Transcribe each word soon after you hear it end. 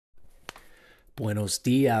Buenos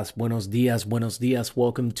dias, buenos dias, buenos dias.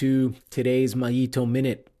 Welcome to today's Mayito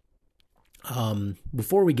Minute.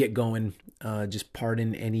 Before we get going, just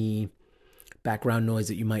pardon any background noise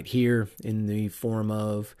that you might hear in the form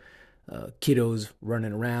of kiddos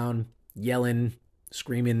running around, yelling,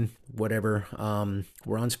 screaming, whatever.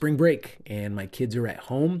 We're on spring break and my kids are at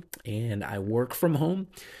home and I work from home.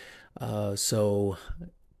 So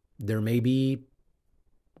there may be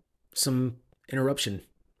some interruption,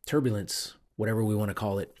 turbulence, whatever we want to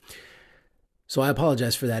call it. So I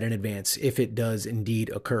apologize for that in advance if it does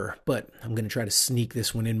indeed occur, but I'm going to try to sneak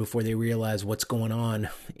this one in before they realize what's going on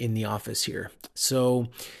in the office here. So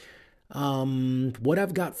what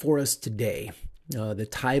I've got for us today, the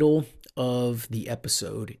title of the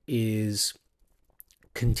episode is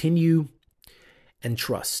Continue and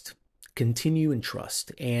Trust. Continue and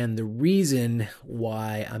trust. And the reason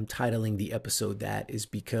why I'm titling the episode that is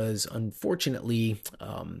because, unfortunately,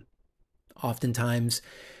 oftentimes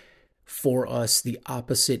for us, the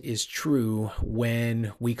opposite is true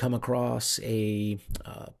when we come across a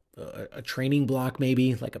training block,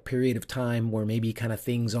 maybe like a period of time where maybe kind of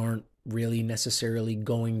things aren't really necessarily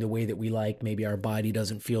going the way that we like. Maybe our body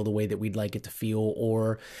doesn't feel the way that we'd like it to feel,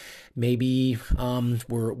 or maybe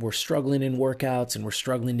we're struggling in workouts and we're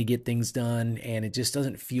struggling to get things done and it just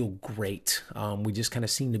doesn't feel great. We just kind of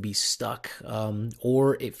seem to be stuck,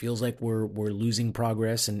 or it feels like we're losing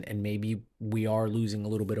progress, and maybe we are losing a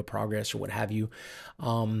little bit of progress or what have you.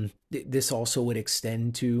 This also would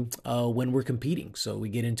extend to when we're competing. So we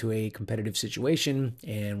get into a competitive situation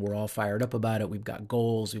and we're all fired up about it. We've got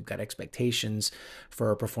goals, we've got expectations for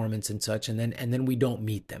our performance and such, and then we don't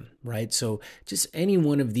meet them, right? So just any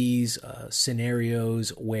one of these scenarios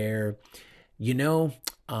where,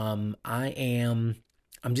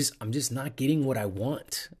 I'm just not getting what I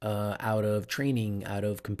want out of training, out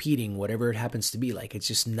of competing, whatever it happens to be. Like, it's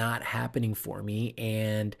just not happening for me,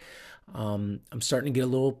 and I'm starting to get a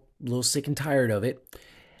little sick and tired of it.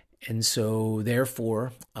 And so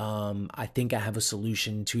therefore, I think I have a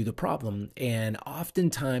solution to the problem. And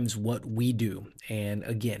oftentimes what we do, and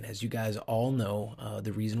again, as you guys all know,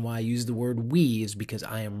 the reason why I use the word we is because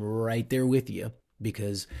I am right there with you,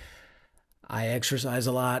 because I exercise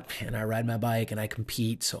a lot and I ride my bike and I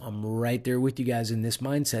compete. So I'm right there with you guys in this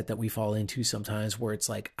mindset that we fall into sometimes, where it's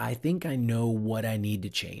like, I think I know what I need to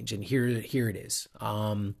change. And here it is.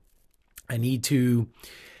 I need to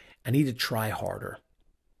try harder.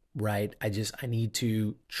 Right? I need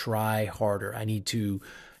to try harder. I need to,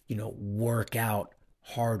 work out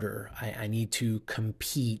harder. I need to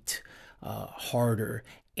compete harder,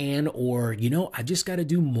 or I just got to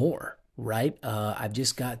do more. Right? I've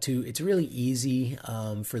just got to, it's really easy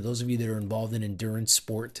for those of you that are involved in endurance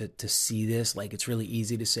sport to see this. Like, it's really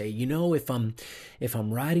easy to say, if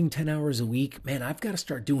I'm riding 10 hours a week, man, I've got to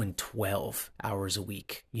start doing 12 hours a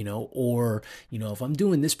week, or, if I'm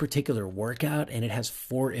doing this particular workout and it has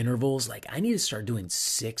 4 intervals, like I need to start doing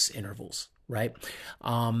 6 intervals. Right?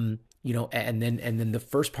 And then the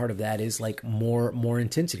first part of that is like more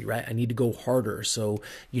intensity, right? I need to go harder. So,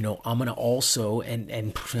 I'm going to also,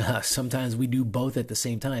 and sometimes we do both at the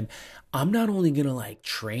same time. I'm not only going to like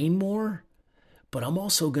train more, but I'm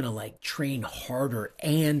also going to like train harder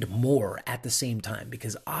and more at the same time,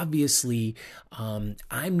 because obviously I'm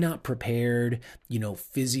not prepared,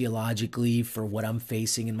 physiologically for what I'm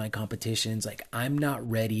facing in my competitions. Like, I'm not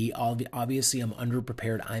ready. Obviously I'm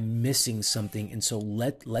underprepared. I'm missing something. And so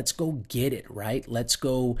let's go get it, right? Let's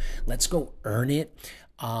go earn it.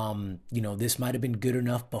 This might have been good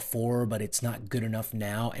enough before, but it's not good enough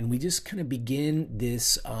now. And we just kind of begin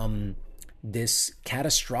this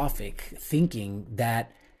catastrophic thinking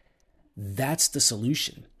that that's the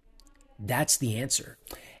solution. That's the answer.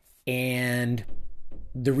 And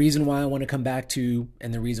the reason why I want to come back to,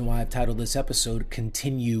 and the reason why I've titled this episode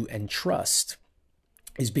Continue and Trust,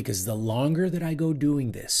 is because the longer that I go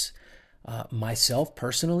doing this, myself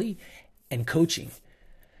personally and coaching,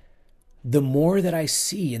 the more that I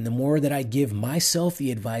see and the more that I give myself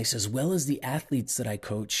the advice, as well as the athletes that I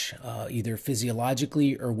coach, either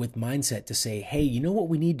physiologically or with mindset, to say, hey, you know what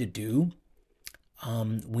we need to do?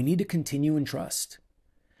 We need to continue and trust.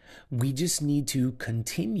 We just need to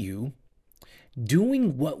continue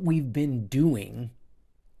doing what we've been doing,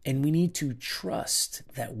 and we need to trust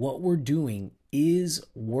that what we're doing is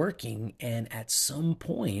working, and at some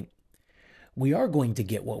point, we are going to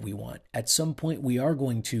get what we want. At some point, we are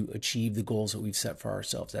going to achieve the goals that we've set for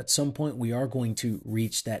ourselves. At some point, we are going to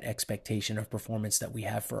reach that expectation of performance that we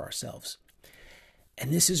have for ourselves.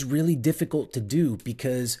 And this is really difficult to do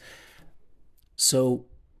because, so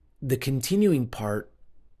the continuing part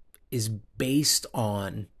is based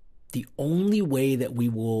on the only way that we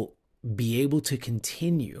will be able to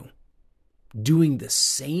continue doing the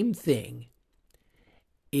same thing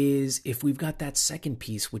is if we've got that second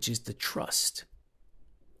piece, which is the trust,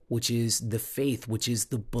 which is the faith, which is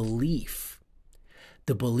the belief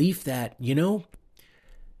that,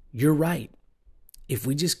 you're right. If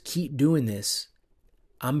we just keep doing this,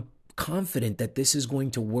 I'm confident that this is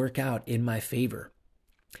going to work out in my favor.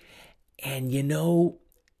 And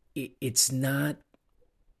it's not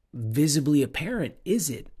visibly apparent, is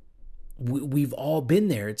it? We've all been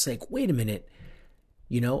there. It's like, wait a minute,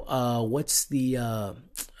 what's the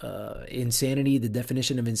insanity? The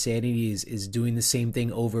definition of insanity is doing the same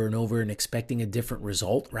thing over and over and expecting a different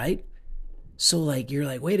result, right? So you're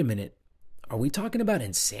like, wait a minute, are we talking about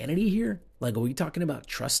insanity here? Are we talking about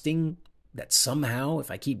trusting that somehow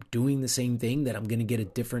if I keep doing the same thing that I'm going to get a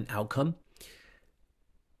different outcome?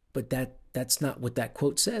 But that's not what that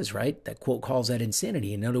quote says, right? That quote calls that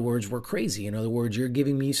insanity. In other words, we're crazy. In other words, you're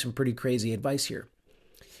giving me some pretty crazy advice here.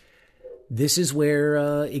 This is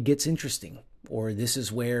where it gets interesting, or this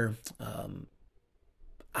is where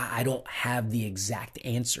I don't have the exact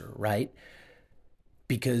answer, right?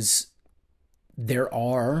 Because there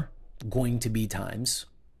are going to be times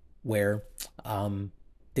where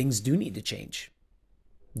things do need to change.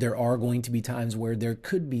 There are going to be times where there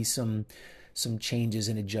could be some changes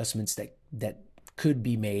and adjustments that could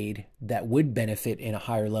be made that would benefit in a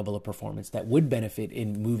higher level of performance, that would benefit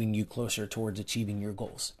in moving you closer towards achieving your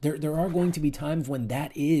goals. There are going to be times when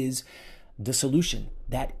that is the solution.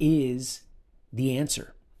 That is the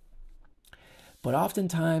answer. But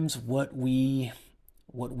oftentimes what we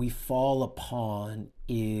fall upon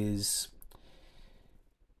is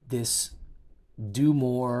this do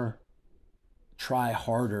more, try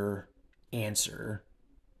harder answer.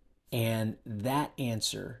 And that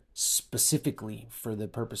answer, specifically for the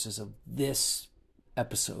purposes of this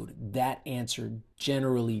episode, that answer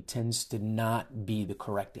generally tends to not be the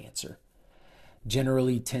correct answer.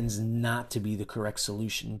 Generally tends not to be the correct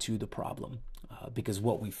solution to the problem. Because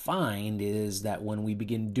what we find is that when we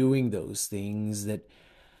begin doing those things, that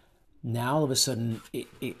now all of a sudden,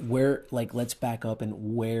 let's back up,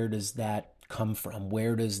 and where does that come from?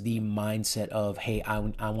 Where does the mindset of, hey, I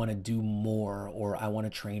want to do more, or I want to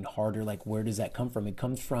train harder, where does that come from? It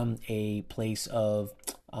comes from a place of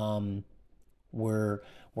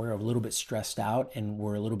we're a little bit stressed out and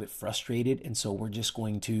we're a little bit frustrated, and so we're just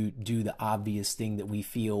going to do the obvious thing that we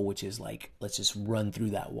feel, which is let's just run through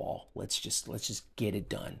that wall. Let's just get it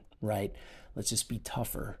done, right? Let's just be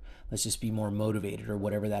tougher. Let's just be more motivated, or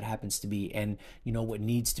whatever that happens to be. And what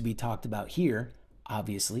needs to be talked about here,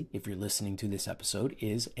 obviously, if you're listening to this episode,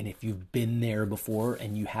 and if you've been there before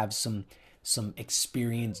and you have some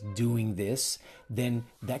experience doing this, then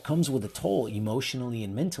that comes with a toll emotionally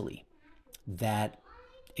and mentally that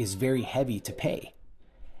is very heavy to pay.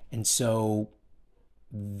 And so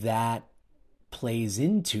that plays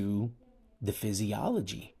into the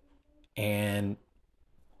physiology. And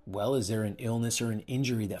well, is there an illness or an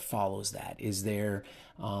injury that follows that? Is there,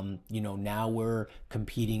 now we're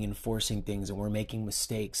competing and forcing things and we're making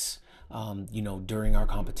mistakes, during our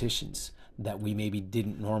competitions that we maybe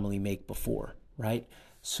didn't normally make before, right?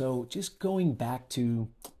 So just going back to,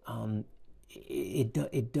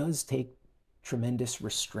 it does take tremendous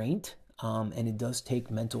restraint, and it does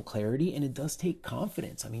take mental clarity, and it does take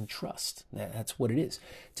confidence. Trust. That's what it is.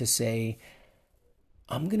 To say,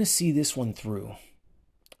 I'm going to see this one through.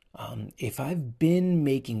 If I've been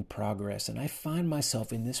making progress and I find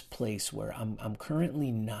myself in this place where I'm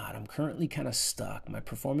currently not, I'm currently kind of stuck. My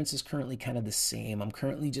performance is currently kind of the same. I'm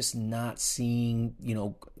currently just not seeing,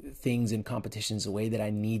 things in competitions the way that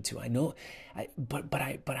I need to. I know, but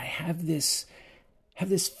I have this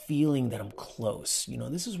feeling that I'm close.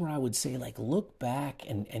 This is where I would say, look back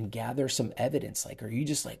and gather some evidence. Are you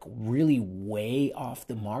just really way off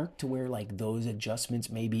the mark to where those adjustments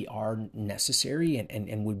maybe are necessary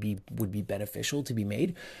and would be beneficial to be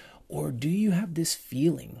made? Or do you have this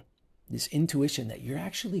feeling, this intuition that you're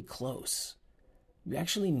actually close? You're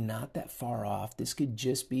actually not that far off. This could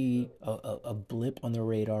just be a blip on the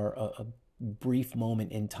radar, a brief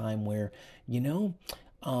moment in time where,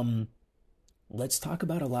 let's talk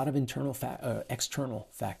about a lot of external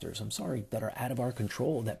factors, that are out of our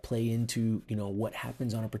control, that play into, what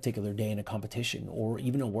happens on a particular day in a competition, or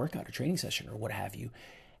even a workout, a training session, or what have you.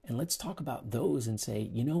 And let's talk about those and say,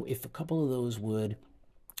 if a couple of those would,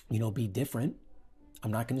 be different,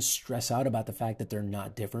 I'm not going to stress out about the fact that they're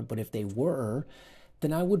not different, but if they were,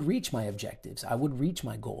 then I would reach my objectives. I would reach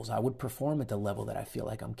my goals. I would perform at the level that I feel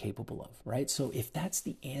like I'm capable of, right? So if that's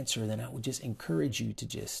the answer, then I would just encourage you to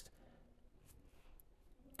just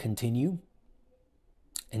continue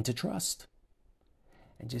and to trust.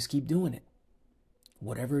 and just keep doing it.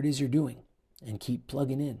 Whatever it is you're doing, and keep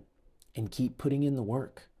plugging in and keep putting in the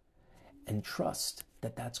work and trust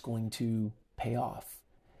that that's going to pay off.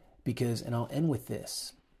 Because, and I'll end with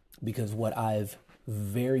this, because what I've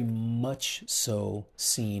very much so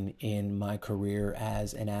seen in my career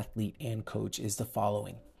as an athlete and coach is the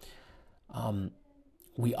following.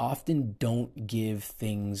 We often don't give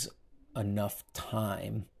things enough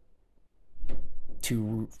time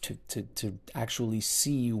to actually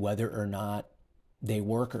see whether or not they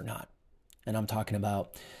work or not. And I'm talking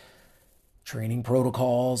about training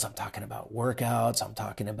protocols, I'm talking about workouts, I'm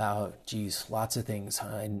talking about, lots of things.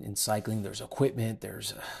 In cycling, there's equipment,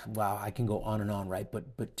 wow, I can go on and on, right?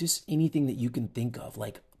 But just anything that you can think of.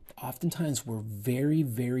 Like, oftentimes we're very,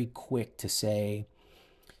 very quick to say,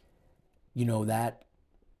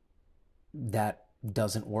 that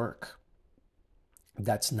doesn't work.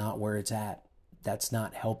 That's not where it's at. That's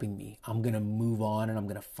not helping me. I'm going to move on and I'm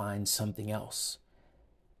going to find something else.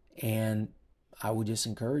 And I would just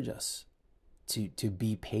encourage us to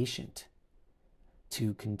be patient,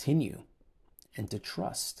 to continue, and to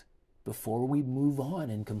trust before we move on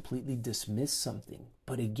and completely dismiss something.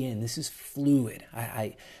 But again, this is fluid.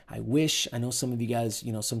 I know some of you guys,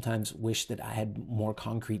 sometimes wish that I had more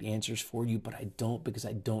concrete answers for you, but I don't, because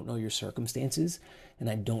I don't know your circumstances and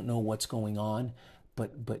I don't know what's going on.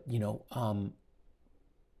 But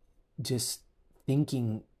just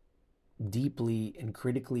thinking deeply and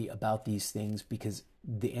critically about these things, because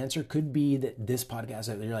the answer could be that this podcast,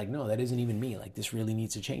 you're like, no, that isn't even me. Like, this really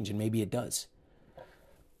needs to change. And maybe it does.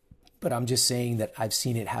 But I'm just saying that I've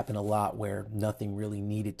seen it happen a lot where nothing really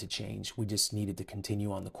needed to change. We just needed to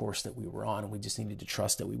continue on the course that we were on. And we just needed to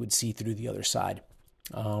trust that we would see through the other side,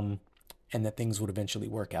 and that things would eventually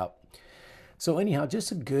work out. So anyhow,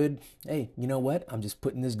 just a good, hey, you know what? I'm just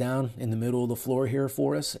putting this down in the middle of the floor here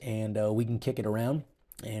for us, and we can kick it around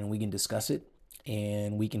and we can discuss it,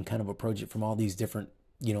 and we can kind of approach it from all these different,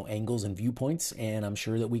 angles and viewpoints. And I'm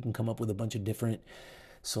sure that we can come up with a bunch of different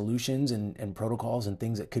solutions and protocols and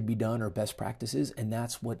things that could be done, or best practices. And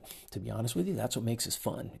that's what, to be honest with you, that's what makes us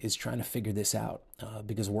fun, is trying to figure this out,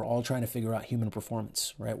 because we're all trying to figure out human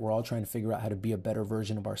performance, right? We're all trying to figure out how to be a better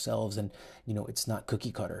version of ourselves. And, it's not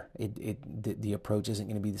cookie cutter. The approach isn't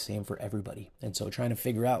going to be the same for everybody. And so trying to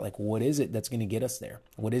figure out, like, what is it that's going to get us there?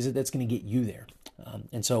 What is it that's going to get you there?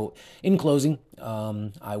 And so in closing,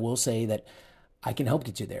 I will say that I can help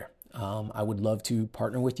get you there. I would love to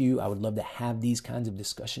partner with you. I would love to have these kinds of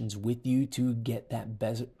discussions with you to get that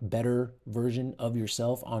better version of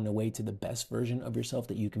yourself on the way to the best version of yourself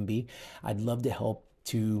that you can be. I'd love to help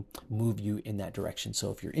to move you in that direction.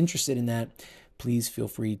 So if you're interested in that, please feel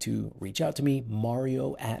free to reach out to me,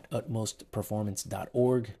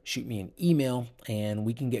 mario@utmostperformance.org. Shoot me an email and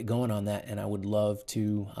we can get going on that. And I would love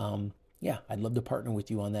to, I'd love to partner with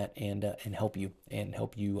you on that and help you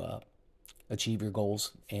achieve your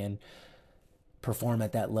goals and perform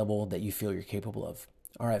at that level that you feel you're capable of.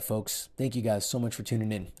 All right, folks. Thank you guys so much for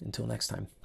tuning in. Until next time.